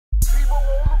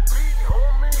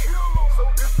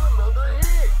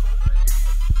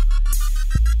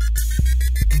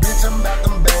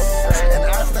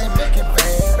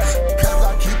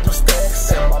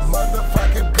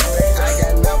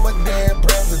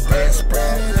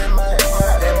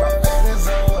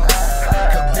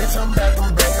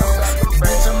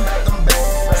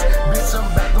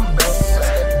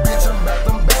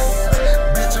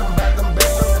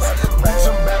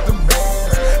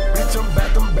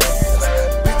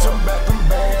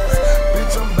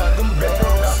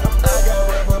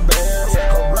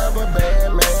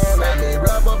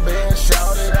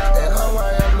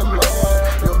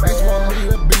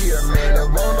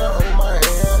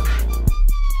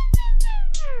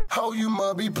hoe, you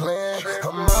must be playing.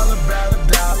 I'm all about a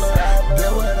dollar,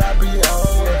 that's what I be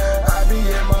on. I be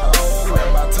in my own, at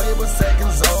my table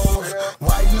second zones.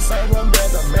 Why you so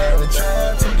romantic, man, and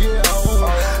trying to get home?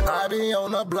 I be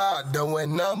on the block,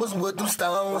 doing numbers with them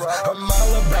stones. I'm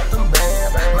all about them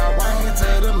bands, my wife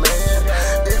to the man.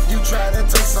 If you try to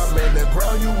take something in the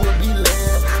ground, you will be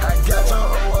land. I got your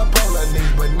hoe up on her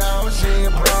knees, but now she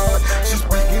ain't playing. She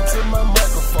speaking to my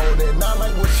microphone, and I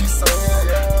like what she saying.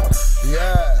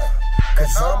 Yeah,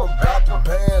 cause I'm about the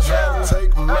bands, I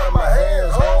take them out my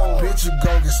hands, home. Bitch, you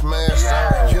gon' get smashed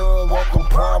on. You don't want them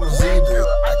problems either.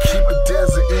 I keep it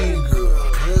desert eagle.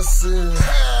 Pussy.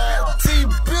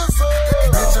 T-Bizzle.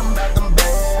 Bitch, I'm about them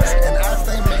bands, and I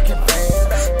stay making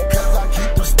fans. Cause I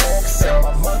keep them stacks in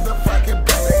my motherfucking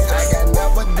pants. I got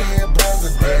never did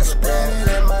president, spread it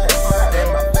in my hand, and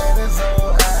my fat is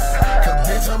on high. Cause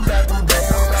bitch, I'm about them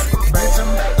bands. Bitch, I'm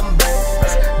about them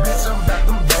bands. Bitch, I'm about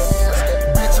them bands.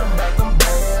 Bitch, I'm about them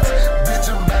bands. Bitch,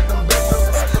 I'm about them bands.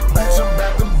 Bitch, I'm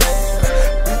about them bands.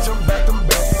 Bitch, I'm about them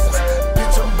bands.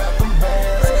 Bitch, I'm about them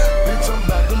bands. Bitch, I'm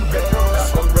about them bands.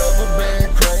 I'm rubber band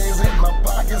crazy. My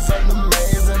pockets are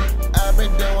amazing. I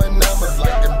been doing numbers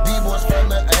like them D-boys from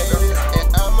the 80s. And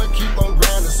I'ma keep on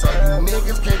grinding so you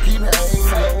niggas can keep hanging.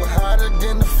 Flow hotter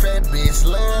than the fat bitch,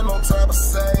 laying on top of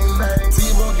same.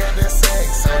 T-Boy got that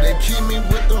sex, so they keep me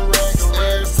with the racks.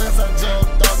 Ever since I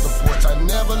jumped off the porch, I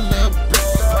never looked back.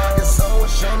 Pockets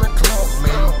always showing the clump,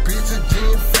 man, my bitch is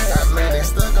getting fat. I mean, they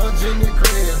stuck on Jimmy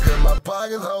Crib, cause my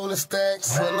pockets holding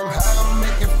stacks. When I'm high, I'm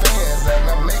making fans, and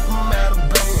I make them out